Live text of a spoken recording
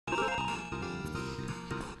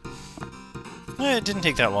It didn't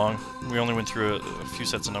take that long. We only went through a few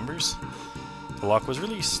sets of numbers. The lock was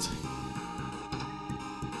released.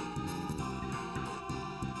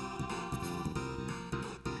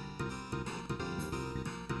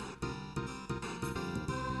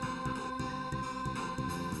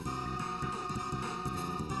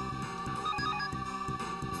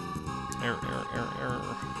 Error.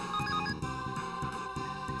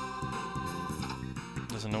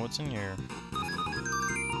 Doesn't know what's in here.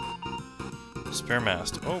 Spare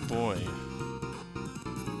mast. Oh boy.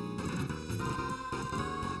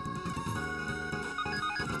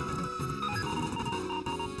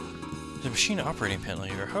 The machine operating panel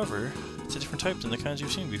here, however, it's a different type than the kinds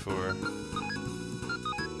you've seen before.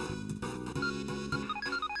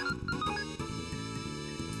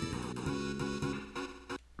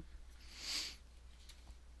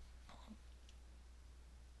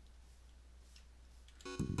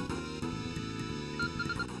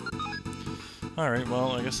 Alright,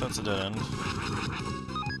 well, I guess that's a dead end.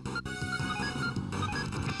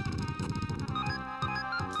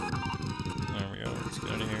 There we go, let's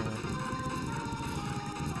get out of here.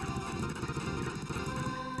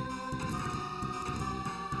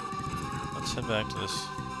 Let's head back to this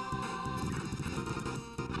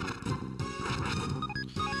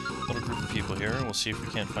little group of people here, and we'll see if we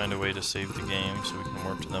can't find a way to save the game so we can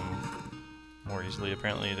warp to them more easily.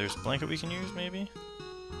 Apparently there's a blanket we can use, maybe?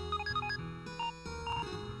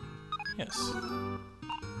 Yes.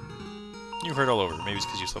 You heard all over. Maybe it's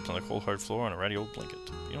because you slept on the cold, hard floor on a ratty old blanket.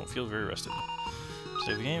 You don't feel very rested.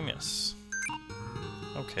 Save the game? Yes.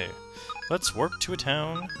 Okay. Let's warp to a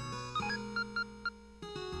town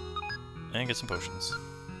and get some potions.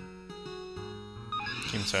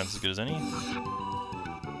 Team science as good as any.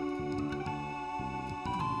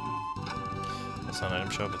 That's not an item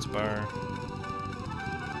shop, it's a bar.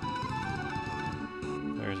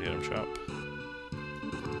 There's the item shop.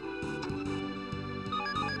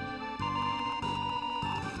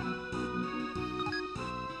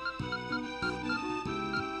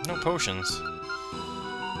 No potions.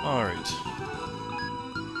 Alright.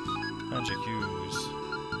 Magic use.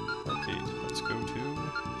 Arcade. Let's go to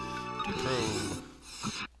Pro.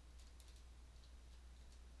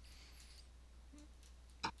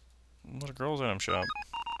 What a girl's item shop.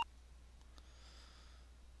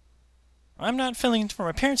 I'm not filling for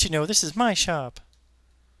my parents, you know. This is my shop.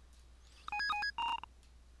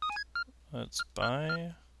 Let's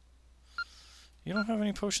buy. You don't have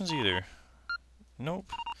any potions either.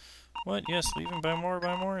 Nope. What? Yes, leave and buy more,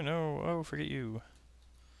 buy more? No. Oh, forget you.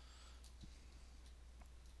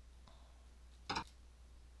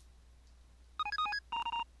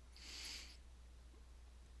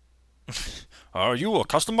 Are you a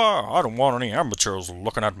customer? I don't want any amateurs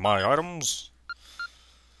looking at my items.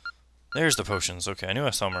 There's the potions. Okay, I knew I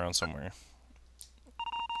saw them around somewhere.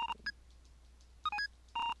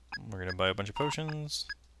 We're gonna buy a bunch of potions.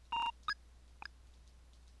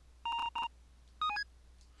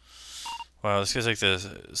 Wow, this guy's like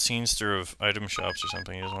the scenester of item shops or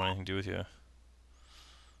something. He doesn't want anything to do with you.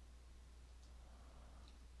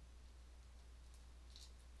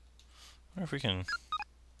 I wonder if we can...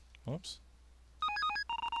 Whoops.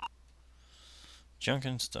 Junk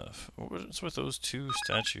and stuff. What's with those two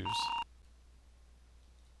statues?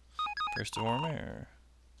 Burst of warm air.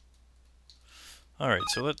 Alright,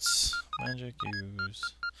 so let's... Magic, use...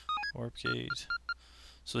 Warp gate.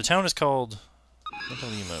 So the town is called...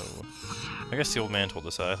 Metalimo. I guess the old man told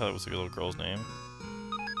us that. I thought it was the little girl's name.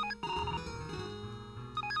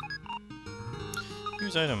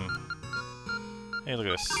 Use item. Hey, look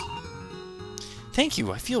at this. Thank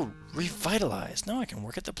you, I feel revitalized. Now I can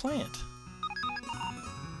work at the plant.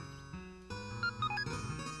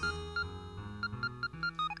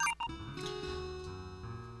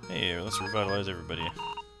 Hey, let's revitalize everybody.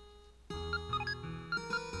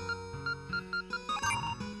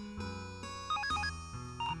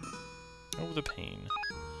 Oh, the pain.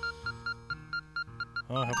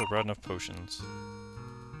 Oh, I hope I brought enough potions.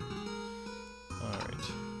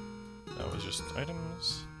 Alright. That was just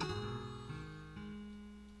items.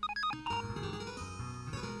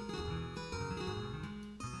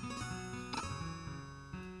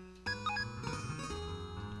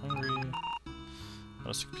 Hungry. A lot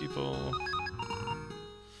of sick people.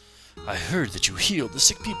 I heard that you healed the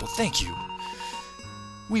sick people. Thank you.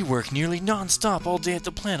 We work nearly non-stop all day at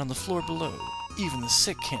the plant on the floor below. Even the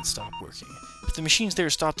sick can't stop working. If the machines there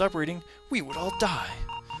stopped operating, we would all die.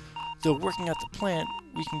 Though working at the plant,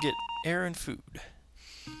 we can get air and food.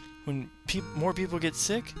 When more people get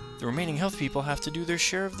sick, the remaining health people have to do their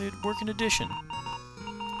share of the work in addition.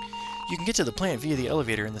 You can get to the plant via the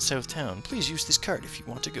elevator in the south town. Please use this card if you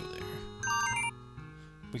want to go there.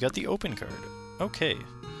 We got the open card. Okay.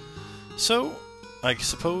 So, I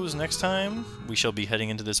suppose next time we shall be heading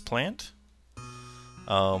into this plant.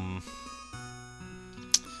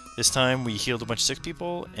 This time we healed a bunch of sick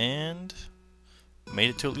people and made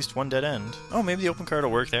it to at least one dead end. Oh, maybe the open card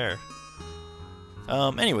will work there.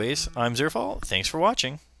 Anyways, I'm Zerfall. Thanks for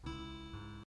watching.